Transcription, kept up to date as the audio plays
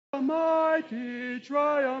A mighty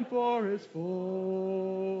triumph o'er his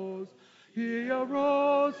foes. He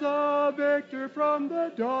arose a victor from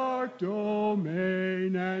the dark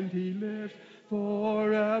domain, and he lives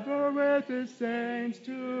forever with his saints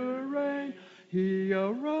to reign. He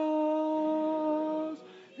arose,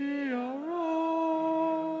 he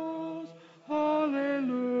arose,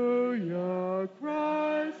 hallelujah,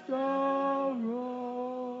 Christ arose.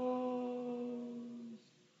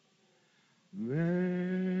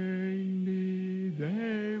 Vainly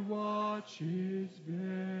they watch his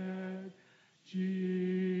bed,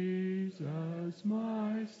 Jesus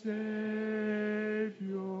my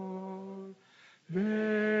Savior.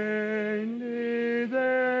 Vainly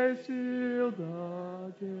they seal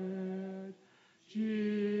the dead,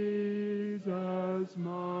 Jesus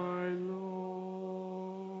my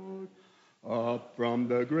Lord. Up from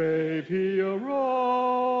the grave he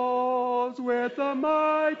arose with a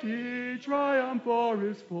mighty triumph o'er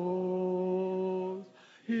his foes.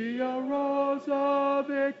 He arose a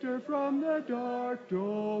victor from the dark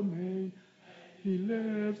domain. He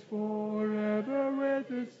lives forever with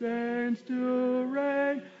his saints to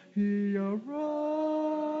reign. He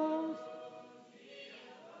arose.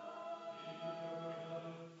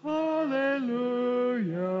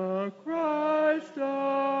 Hallelujah, Christ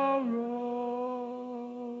arose.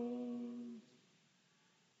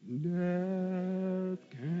 Death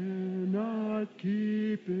cannot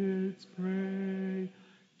keep its prey.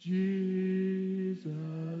 Jesus,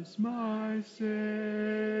 my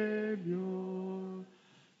Savior,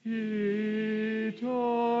 he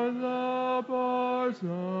tore the bars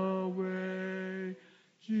away.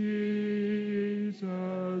 Jesus,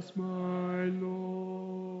 my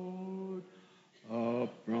Lord,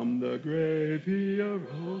 up from the grave he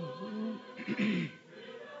arose.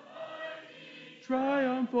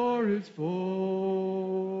 Triumph o'er his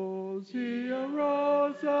foes. He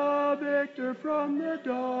arose a victor from the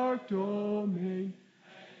dark domain.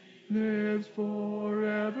 Lives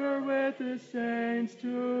forever with his saints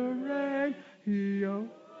to reign. He arose.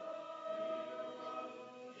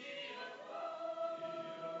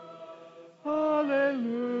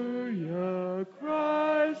 Hallelujah,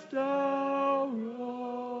 Christ arose.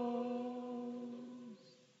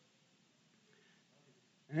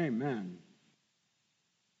 Amen.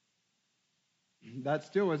 That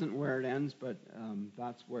still isn't where it ends, but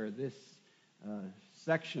that's where this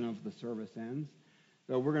section of the service ends.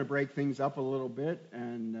 So we're going to break things up a little bit,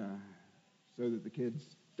 and so that the kids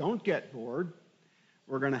don't get bored,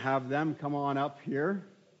 we're going to have them come on up here,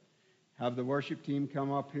 have the worship team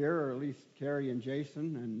come up here, or at least Carrie and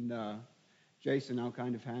Jason. And Jason, I'll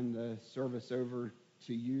kind of hand the service over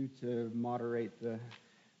to you to moderate the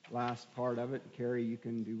last part of it. Carrie, you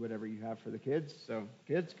can do whatever you have for the kids. So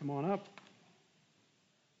kids, come on up.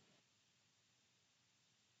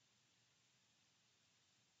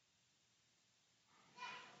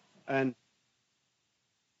 And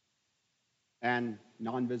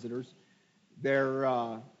non-visitors. They're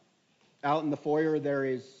out in the foyer. There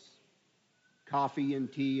is coffee and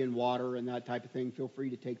tea and water and that type of thing. Feel free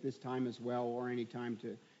to take this time as well, or any time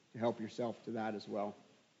to help yourself to that as well.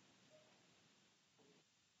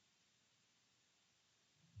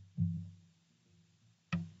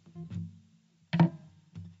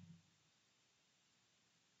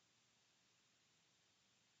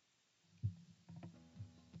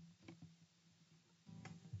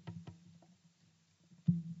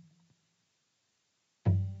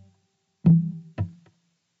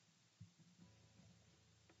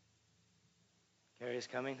 Carrie's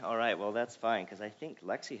coming? All right, well, that's fine, because I think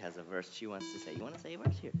Lexi has a verse she wants to say. You want to say a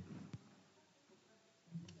verse here?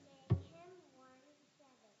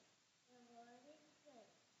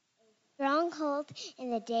 Stronghold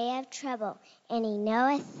in the day of trouble, and he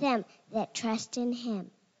knoweth them that trust in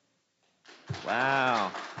him.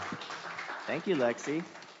 Wow. Thank you, Lexi.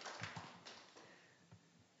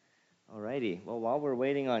 All righty. Well, while we're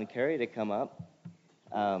waiting on Carrie to come up,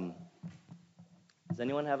 does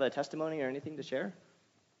anyone have a testimony or anything to share?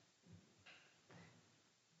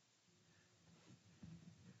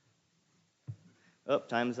 Oh,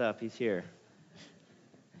 time's up. He's here.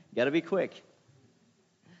 Got to be quick.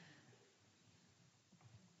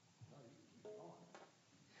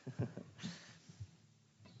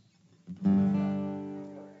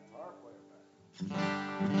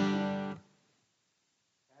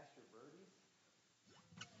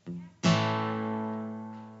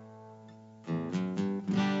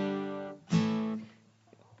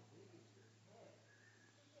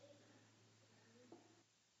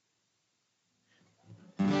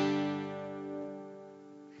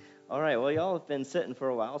 All right, well, y'all have been sitting for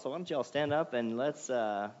a while, so why don't y'all stand up and let's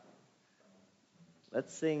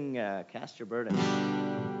Let's sing Cast Your Burdens.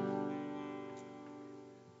 Are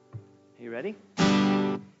you ready?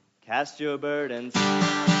 Cast your burdens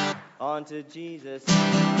onto Jesus,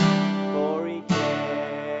 for he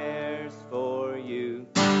cares for you.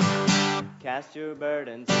 Cast your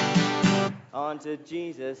burdens onto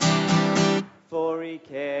Jesus, for he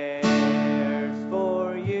cares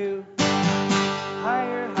for you.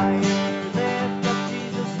 Higher, higher, lift up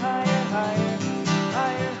Jesus, higher, higher,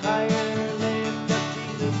 higher, higher, lift up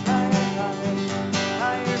Jesus, higher, higher,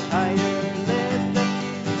 higher, higher, lift up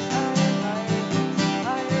Jesus, higher, higher,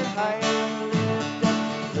 higher, higher, lift up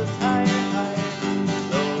Jesus, higher, higher.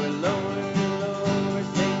 Lower, lower, lower,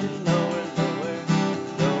 Satan, lower, lower,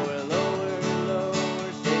 lower, lower,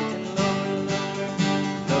 lower, Satan, lower, lower,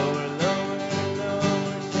 lower, lower,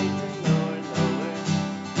 lower, Satan, lower, lower,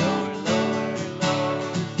 lower, lower,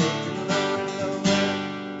 lower, Satan, lower,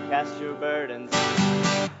 lower. Cast your burdens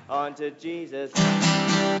onto Jesus,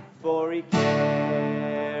 for he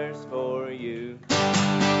cares for you.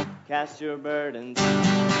 Cast your burdens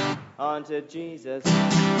onto Jesus,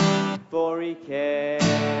 for he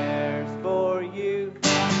cares for you.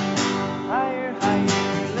 Higher, higher,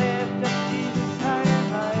 lift up Jesus, higher,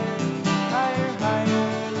 higher, higher,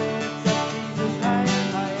 higher, lift up Jesus, higher,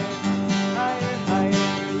 higher, higher,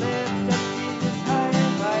 higher, lift up Jesus, higher,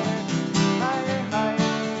 higher, higher, higher,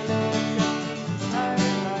 lift up Jesus, higher,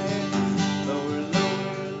 higher. Lower,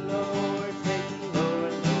 lower, lower, Satan,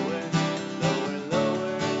 lower, lower, lower,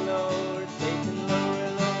 lower, lower, Satan, lower,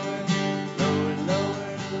 lower, lower,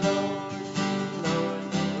 lower, lower, Satan, lower, lower,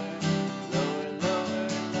 lower, lower,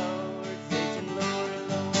 lower, Satan, lower,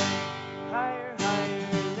 lower. Higher,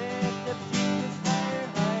 higher, lift up Jesus, higher,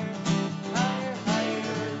 higher, higher,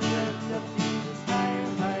 higher, lift up Jesus, higher,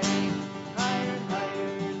 higher, higher, higher,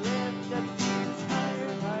 lift up Jesus,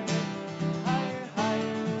 higher, higher, higher,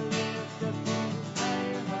 higher, lift up Jesus,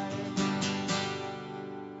 higher, higher.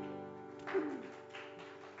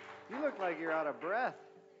 You look like you're out of breath.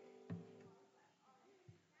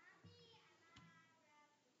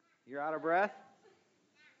 You're out of breath?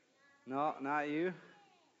 No, not you.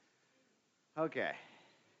 Okay.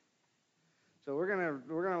 So we're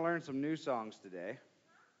gonna learn some new songs today.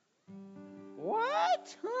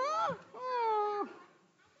 What? Huh? Oh.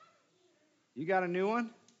 You got a new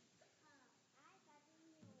one?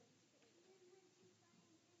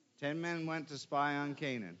 10 men went to spy on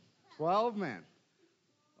Canaan. 12 men.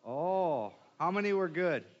 Oh, how many were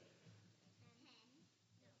good?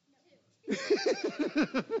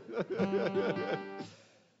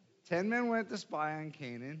 10 men went to spy on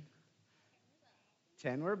Canaan.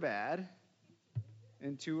 10 were bad,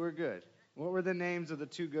 and 2 were good. What were the names of the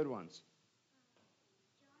 2 good ones?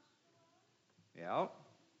 Yeah.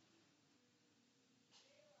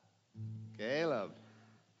 Caleb.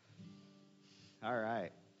 All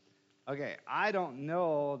right. Okay, I don't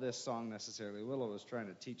know this song necessarily. Willow was trying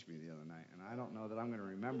to teach me the other night, and I don't know that I'm going to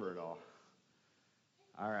remember it all.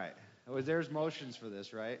 All right. There's motions for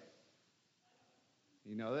this, right?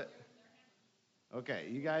 You know that? Okay,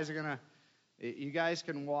 you guys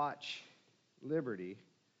can watch Liberty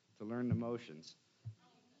to learn the motions.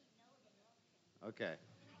 Okay.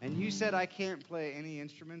 And you said I can't play any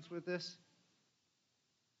instruments with this?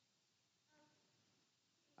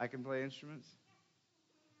 I can play instruments?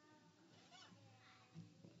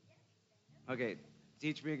 Okay,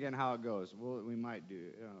 teach me again how it goes. We might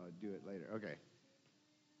do it later. Okay.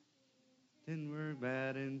 10 were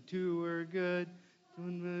bad and 2 were good.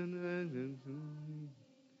 10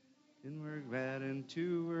 were bad and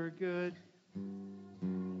 2 were good.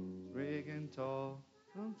 Big and tall.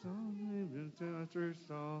 Ten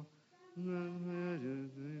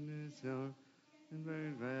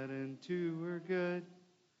were bad and 2 were good.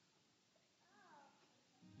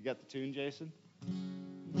 You got the tune, Jason?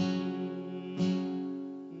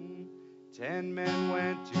 10 men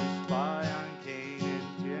went to spy on Canaan.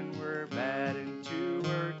 10 were bad and 2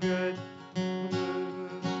 were good. 10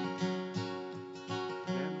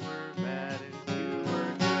 were bad and 2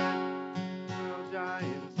 were good. Little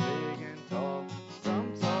giants, big and tall.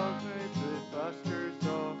 Some saw snakes with busters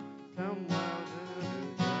saw. Some wild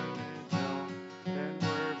and 10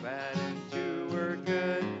 were bad and 2 were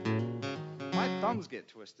good. My thumbs get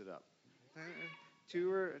twisted up.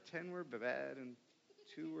 10 were bad and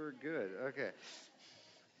 2 were good.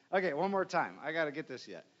 Okay, one more time. I got to get this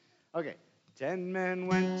yet. Okay. 10 men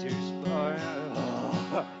went to spy.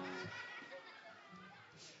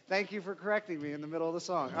 Thank you for correcting me in the middle of the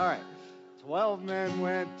song. All right. 12 men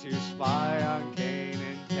went to spy on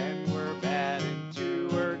Canaan. 10 were bad and 2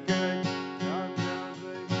 were good.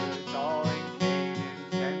 All in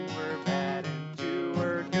Canaan. 10 were bad and 2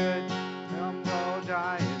 were good. Some tall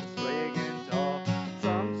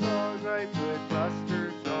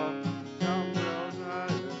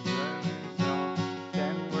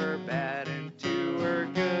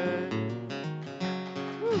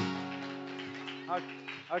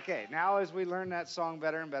Okay, now as we learn that song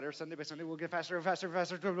better and better, Sunday by Sunday, we'll get faster and faster and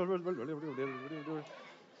faster.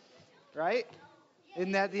 Right?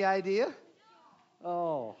 Isn't that the idea?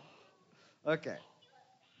 Oh, okay.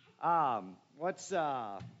 I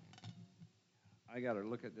got to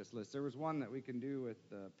look at this list. There was one that we can do with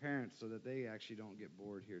parents so that they actually don't get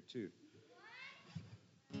bored here too.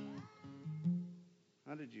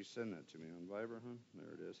 How did you send that to me? On Viber, huh?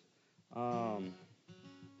 There it is.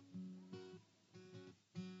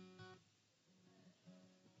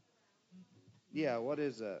 Yeah, what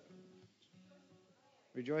is that?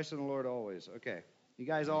 Rejoice in the Lord always. Okay. You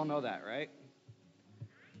guys all know that, right?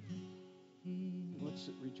 What's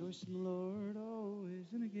it? Rejoice in the Lord always,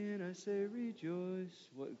 and again I say rejoice.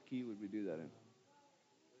 What key would we do that in?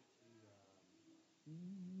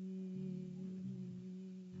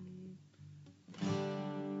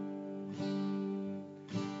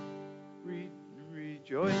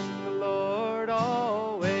 Rejoice in the Lord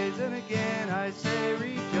always, and again I say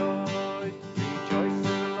rejoice. Rejoice in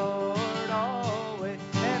the Lord always,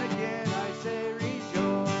 and again I say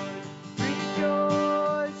rejoice.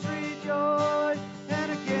 Rejoice, rejoice,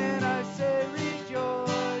 and again I say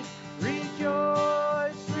rejoice.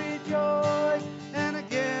 Rejoice, rejoice, and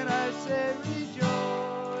again I say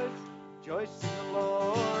rejoice. Rejoice in the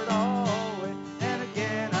Lord always, and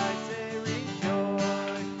again I say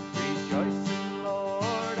rejoice. Rejoice in the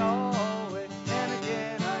Lord always, and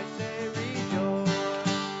again I say rejoice.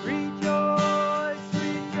 Rejoice,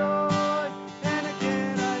 rejoice, and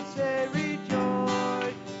again I say rejoice.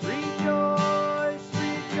 Rejoice,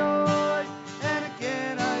 rejoice, and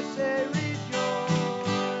again I say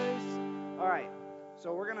rejoice. All right,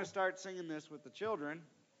 so we're going to start singing this with the children,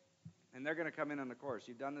 and they're going to come in on the chorus.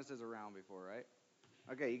 You've done this as a round before, right?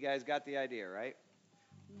 Okay, you guys got the idea, right?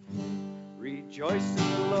 Rejoice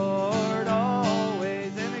in the Lord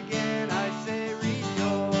always, and again I say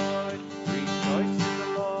rejoice. Rejoice in the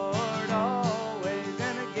Lord always,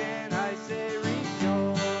 and again I say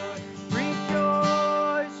rejoice.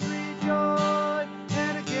 Rejoice, rejoice,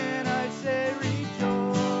 and again I say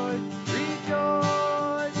rejoice.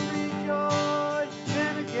 Rejoice, rejoice,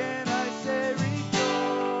 and again I say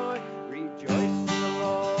rejoice. Rejoice in the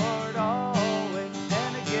Lord always,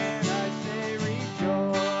 and again I say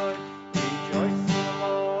rejoice. Rejoice in the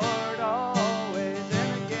Lord always,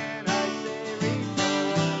 and again I say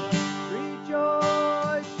rejoice.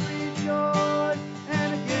 Rejoice, rejoice,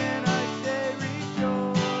 and again I say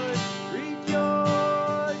rejoice.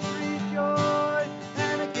 Rejoice, rejoice,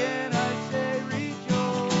 and again I say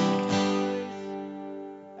rejoice.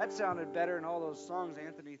 That sounded better than all those songs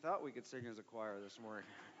Anthony thought we could sing as a choir this morning.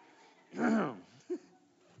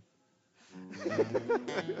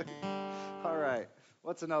 All right.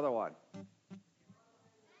 What's another one?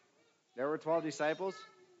 There were 12 disciples.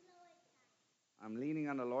 I'm leaning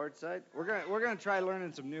on the Lord's side. We're gonna try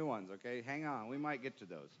learning some new ones, okay? Hang on. We might get to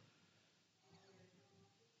those.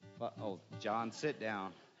 Oh, John, sit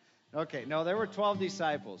down. Okay, no, there were 12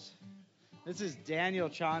 disciples. This is Daniel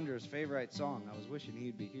Chandra's favorite song. I was wishing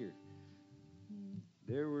he'd be here.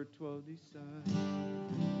 There were 12 disciples.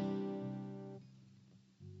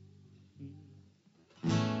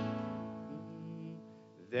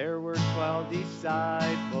 There were 12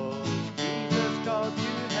 disciples. Jesus called to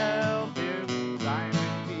help him. Simon,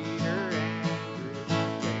 Peter, Andrew,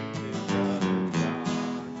 James, his brother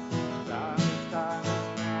John, Thomas,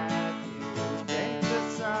 Matthew, James the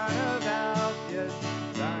son of Alphaeus,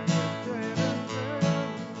 Simon,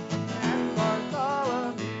 and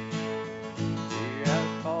Bartholomew. He has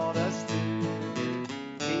called us to.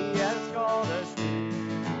 He has called us to.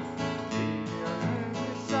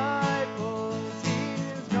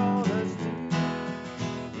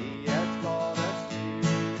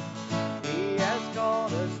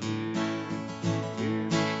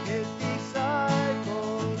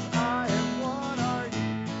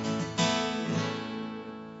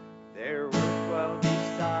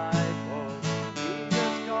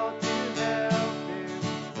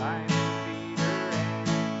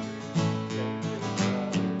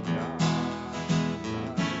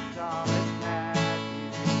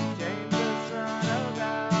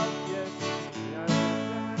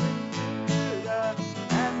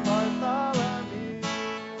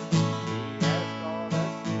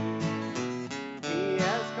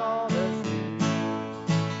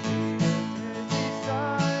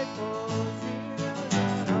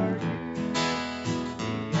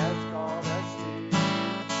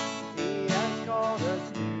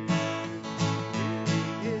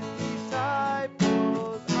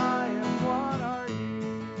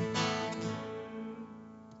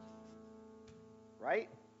 Right?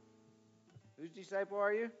 Whose disciple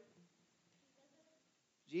are you?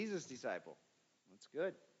 Jesus' disciple. That's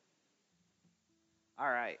good. All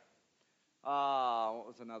right. What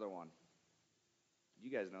was another one? You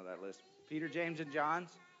guys know that list. Peter, James, and John's.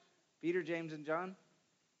 Peter, James, and John.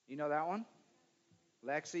 You know that one?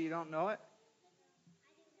 Lexi, you don't know it?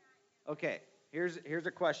 Okay. Here's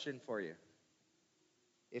a question for you.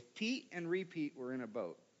 If Pete and Repeat were in a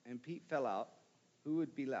boat and Pete fell out, who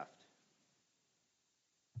would be left?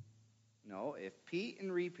 No, if Pete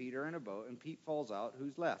and Repeat are in a boat and Pete falls out,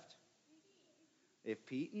 who's left? If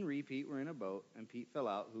Pete and Repeat were in a boat and Pete fell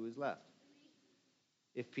out, who is left?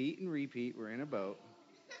 If Pete and Repeat were in a boat.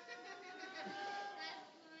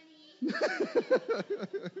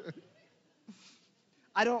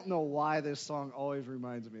 I don't know why this song always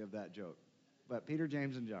reminds me of that joke. But Peter,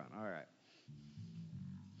 James, and John. All right.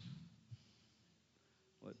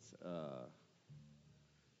 Let's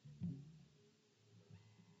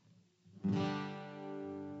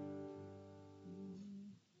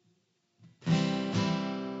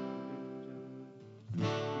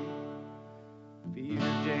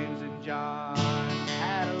Peter, James, and John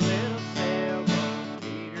had a little sailboat.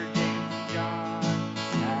 Peter, James, and John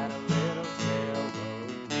had a little sailboat.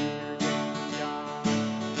 Peter, James, and John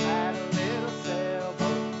had a little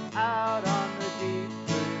sailboat out on the deep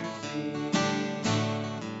blue sea.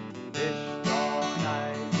 Fished all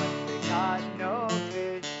night, but they caught no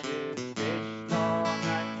fishes. Fished all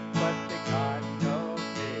night, but they caught no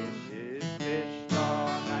fishes. Fished all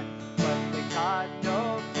night, but they caught no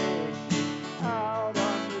fishes out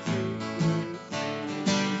on the deep blue sea.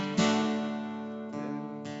 Then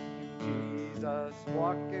Jesus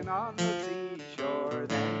walking on the seashore.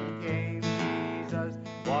 Then came Jesus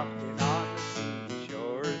walking on the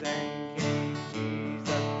seashore. Then came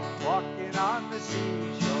Jesus walking on the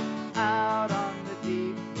seashore out on the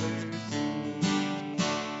deep blue sea.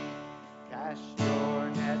 Cast your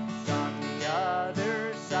nets on the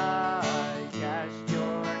other side. Cast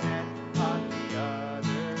your net on the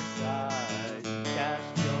other side.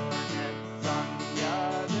 Cast your nets on the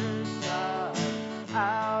other side.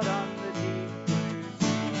 Out on the deep blue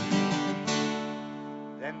sea.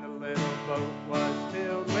 Then the little boat was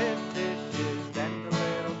filled with fishes. Then the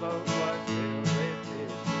little boat was filled with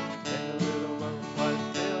fishes. Then the little boat was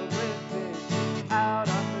filled with fishes. Out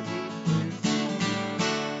on the deep blue sea.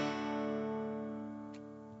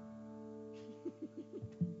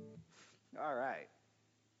 All right.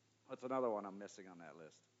 What's another one I'm missing on that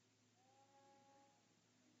list?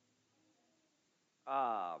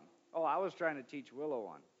 I was trying to teach Willow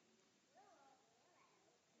one.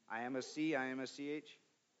 I am a C, I am a CH.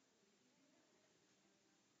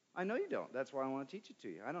 I know you don't. That's why I want to teach it to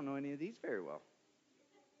you. I don't know any of these very well.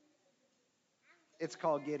 It's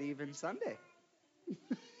called Get Even Sunday. I am a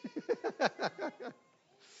C,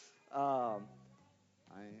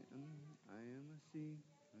 I am a C.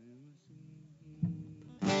 C?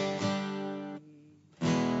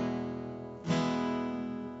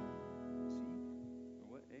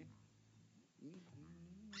 What? A?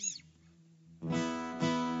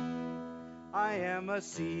 I am a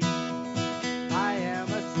C. I am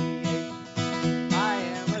a CH. I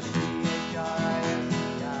am a CHRISTIN. I am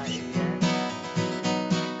CHRISTIN.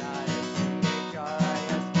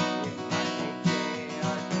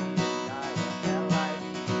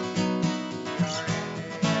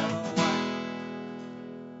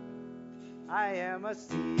 I am a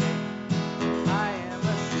CH. I am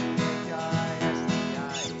a CHRISTIN.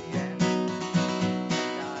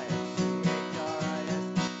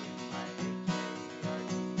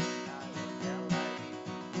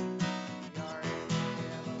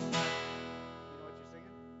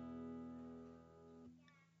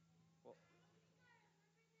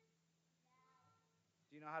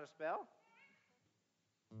 Do you know how to spell?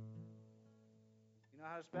 You know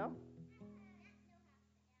how to spell?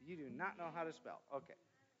 You do not know how to spell. Okay.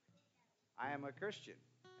 I am a Christian,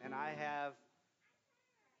 and I have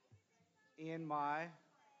in my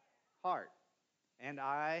heart, and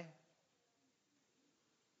I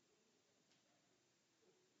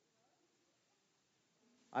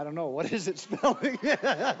don't know. What is it spelling?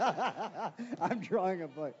 I'm drawing a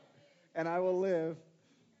blank. And I will live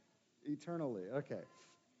eternally. Okay.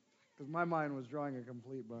 Because my mind was drawing a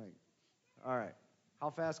complete blank. All right. How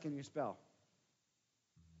fast can you spell?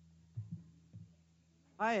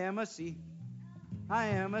 I am a C. I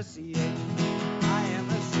am a CH. I am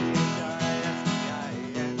a CHRISTIN.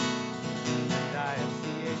 And I am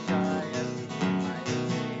CHRISTIN.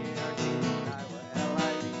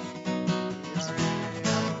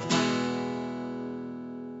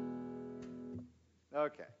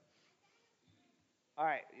 Okay. All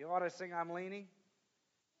right. You want to sing I'm Leaning?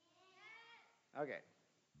 Okay.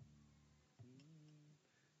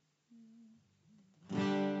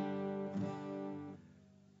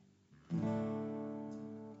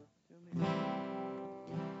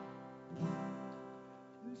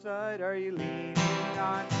 side are you leaning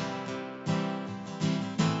on?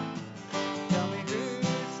 Tell me whose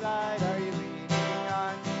side are you leaning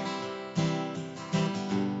on?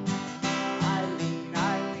 I lean,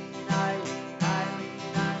 I lean, I lean, I lean,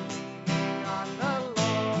 I'm leaning on the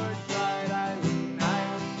Lord's side. I lean,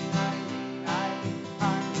 I lean, I lean, I lean,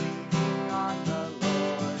 I'm leaning on the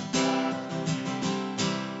Lord's side.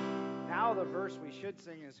 Now the verse we should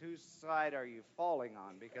sing is, whose side are you falling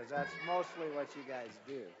on? Because that's mostly what you guys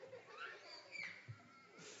do.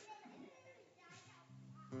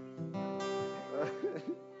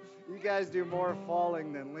 You guys do more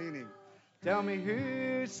falling than leaning. Tell me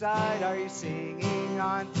whose side are you singing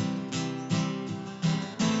on?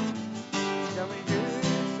 Tell me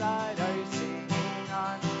whose side are you singing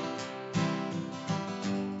on?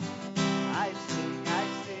 I sing, I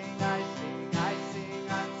sing, I sing, I sing,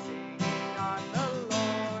 I'm singing on the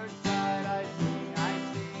Lord's side. I sing, I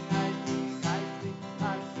sing, I sing, I sing,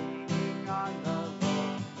 I'm singing on the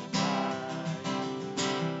Lord's side.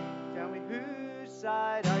 Tell me whose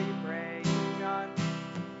side are you praying on?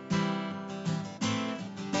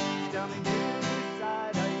 Tell me whose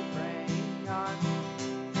side are you praying on?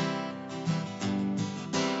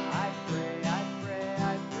 I pray, I pray,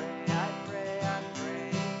 I pray, I pray, I'm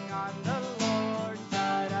praying on the Lord's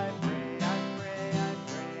side. I pray, I pray, I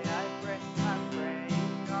pray, I pray, I'm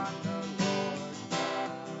praying on the Lord's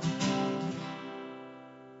side.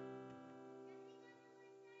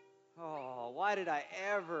 Oh, why did I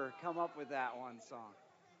ever come up with that one song?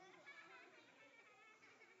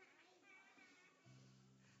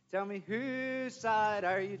 Tell me whose side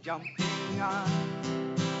are you jumping on?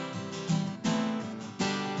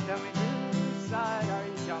 Tell me whose side are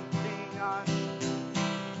you jumping on?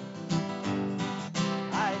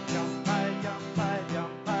 I jump, I jump, I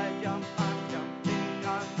jump, I jump, I'm jumping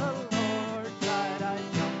on the Lord's side. I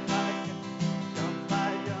jump, I jump, jump, I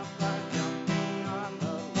jump, I'm jumping on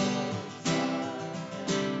the Lord's side.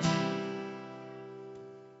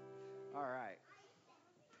 All right.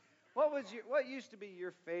 What used to be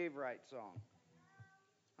your favorite song?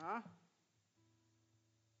 Huh?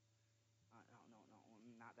 No,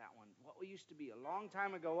 not that one. What used to be a long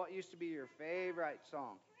time ago? What used to be your favorite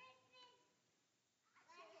song?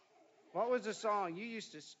 What was the song you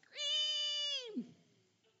used to scream?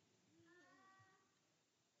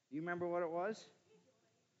 You remember what it was?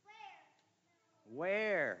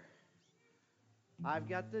 Where? I've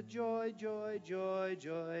got the joy, joy, joy,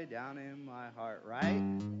 joy down in my heart, right?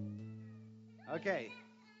 Okay.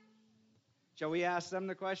 Shall we ask them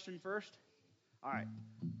the question first? All right.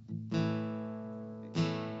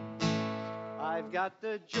 I've got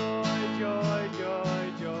the joy, joy,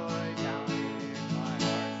 joy, joy down in my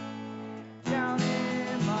heart. Down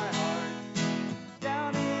in my heart.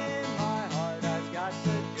 Down in my heart. I've got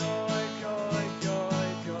the joy, joy,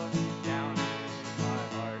 joy, joy down in my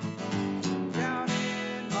heart. Down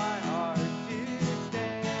in my heart to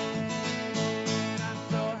stay. I'm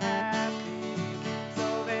so happy,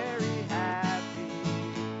 so very happy.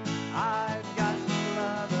 I've got the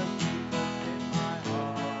love of Jesus in my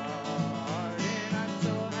heart. And I'm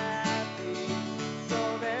so happy, so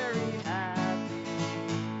very happy.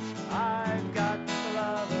 I've got the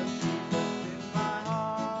love of Jesus in my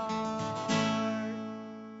heart.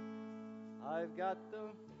 I've got the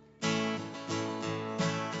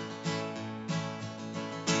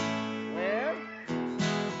where?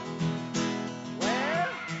 Where?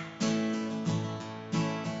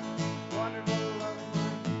 Wonderful love.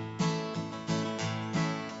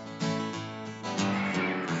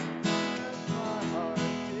 My heart to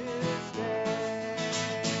stay.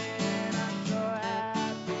 And I'm so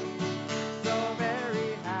happy, so very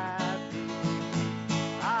happy.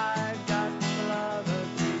 I've got the love of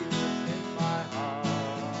Jesus in my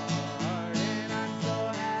heart. And I'm so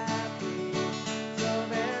happy, so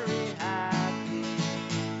very happy.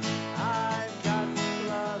 I've got the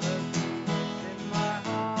love of Jesus in my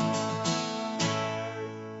heart.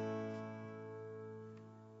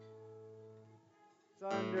 It's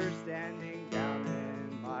understanding down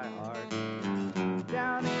in my heart.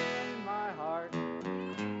 Down in my heart.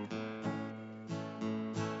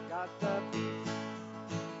 Got the peace.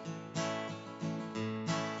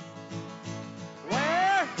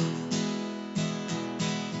 Where?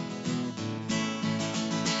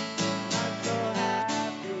 I'm so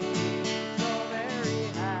happy, so very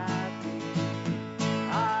happy.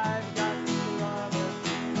 I've got the love of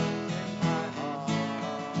Jesus in my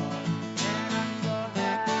heart. And I'm so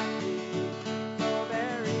happy,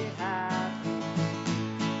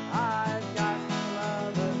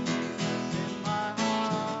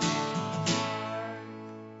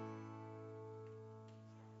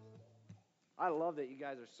 I love that you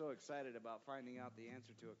guys are so excited about finding out the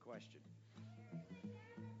answer to a question.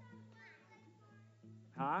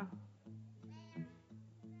 Huh?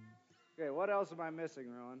 Okay, what else am I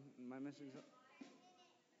missing, Rowan? Am I missing something?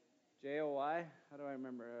 Joy? How do I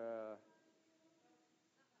remember?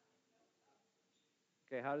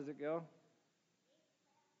 Okay, how does it go?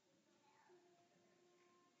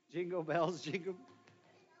 Jingle bells, jingle.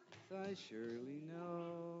 I surely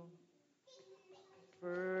know.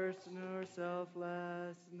 First and ourself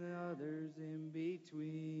last and the others in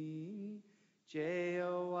between.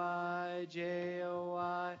 Joy,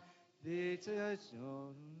 Joy,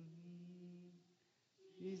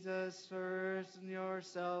 Jesus first and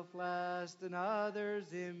yourself last and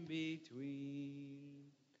others in between.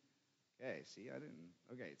 Okay, see, I didn't.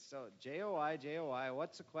 Okay, so Joy, Joy,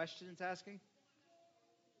 what's the question it's asking?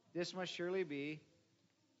 This must surely be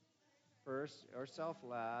first or self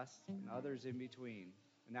last and others in between.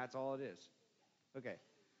 And that's all it is. Okay.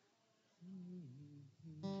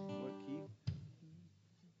 What key?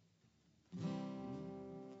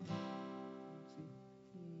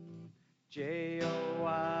 Joy,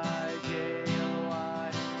 Joy,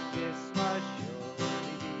 this must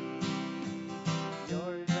surely be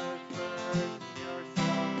yours first,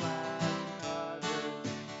 yourself last, others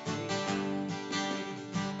in between.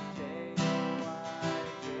 Joy,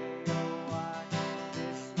 Joy,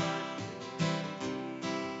 this must surely be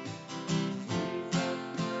Jesus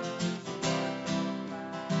first, yourself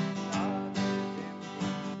last, others in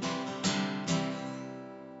between.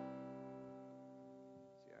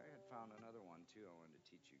 See, I had found another one too I wanted to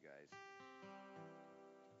teach you guys.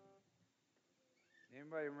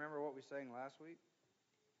 Anybody remember what we sang last week?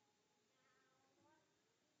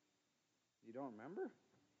 You don't remember?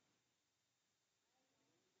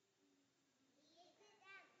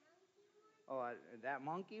 Oh, that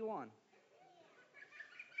monkey one.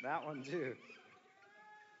 That one too.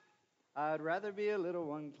 I'd rather be a little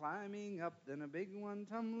one climbing up than a big one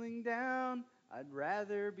tumbling down. I'd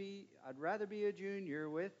rather be a junior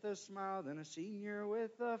with a smile than a senior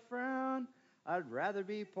with a frown. I'd rather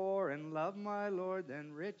be poor and love my Lord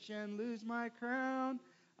than rich and lose my crown.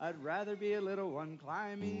 I'd rather be a little one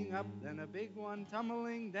climbing up than a big one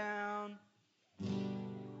tumbling down. Do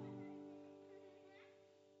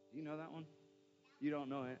you know that one? You don't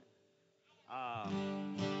know it?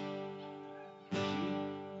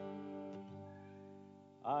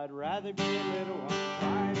 I'd rather be a little one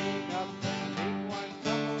climbing up than a big one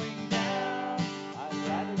tumbling down. I'd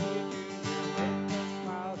rather be a junior with a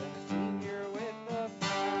smile than a senior with a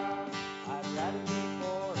frown. I'd rather be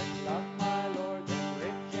poor and love my Lord than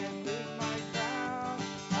rich and lose my crown.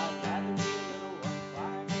 I'd rather be a little one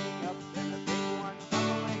climbing up than a big one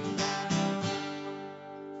tumbling down.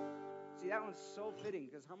 See, that one's so fitting,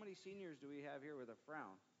 because how many seniors do we have here with a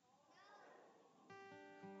frown?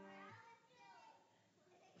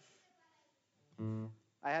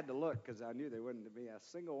 I had to look because I knew there wouldn't be a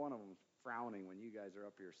single one of them frowning when you guys are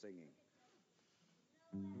up here singing.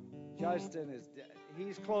 Justin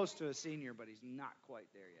he's close to a senior, but he's not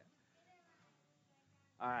quite there yet.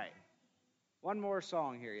 All right. One more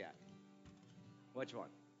song here yet. Which one?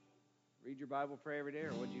 Read your Bible, pray every day,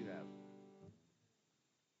 or what'd you have?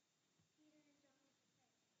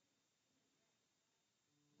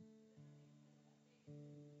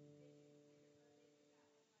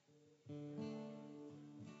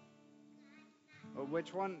 Oh,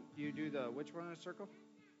 which one? You do which one in a circle?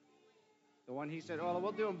 The one he said, oh,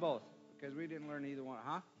 we'll do them both because we didn't learn either one.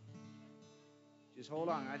 Huh? Just hold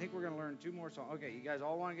on. I think we're going to learn two more songs. Okay, you guys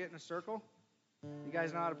all want to get in a circle? You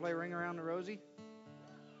guys know how to play Ring Around the Rosie?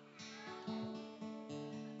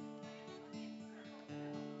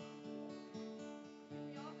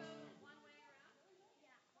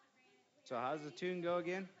 So how does the tune go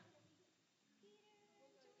again?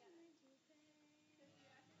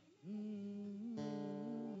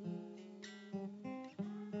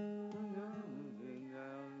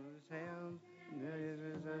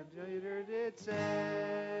 Did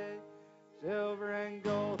say, silver and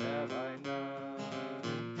gold have I none,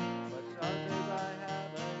 but others I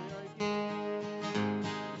have I give. In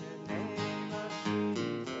the name of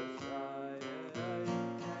Jesus, I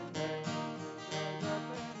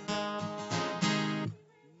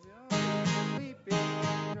and sleeping,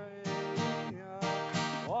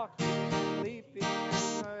 walking, leaping,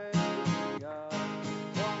 praising God.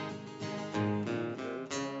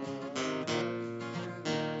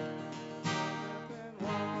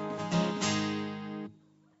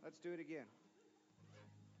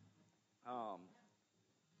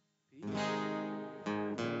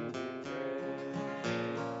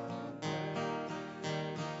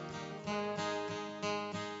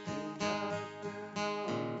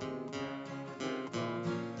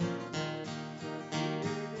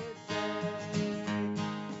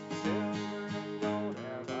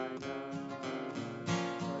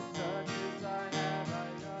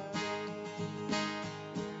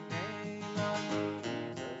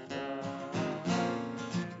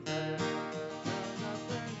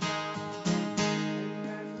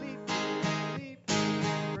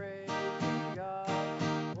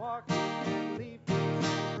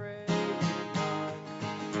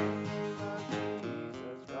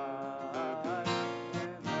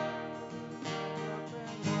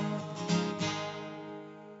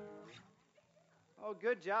 Oh,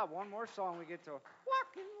 good job. One more song. We get to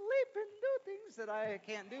walk and leap and do things that I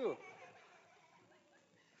can't do.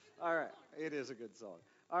 All right. It is a good song.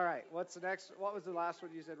 All right. What's the next? What was the last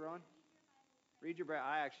one you said, Ron? Read your Bible.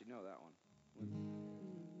 I actually know that one.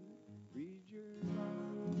 Read your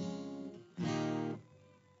Bible.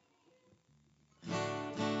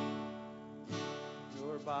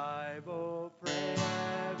 Your Bible, pray.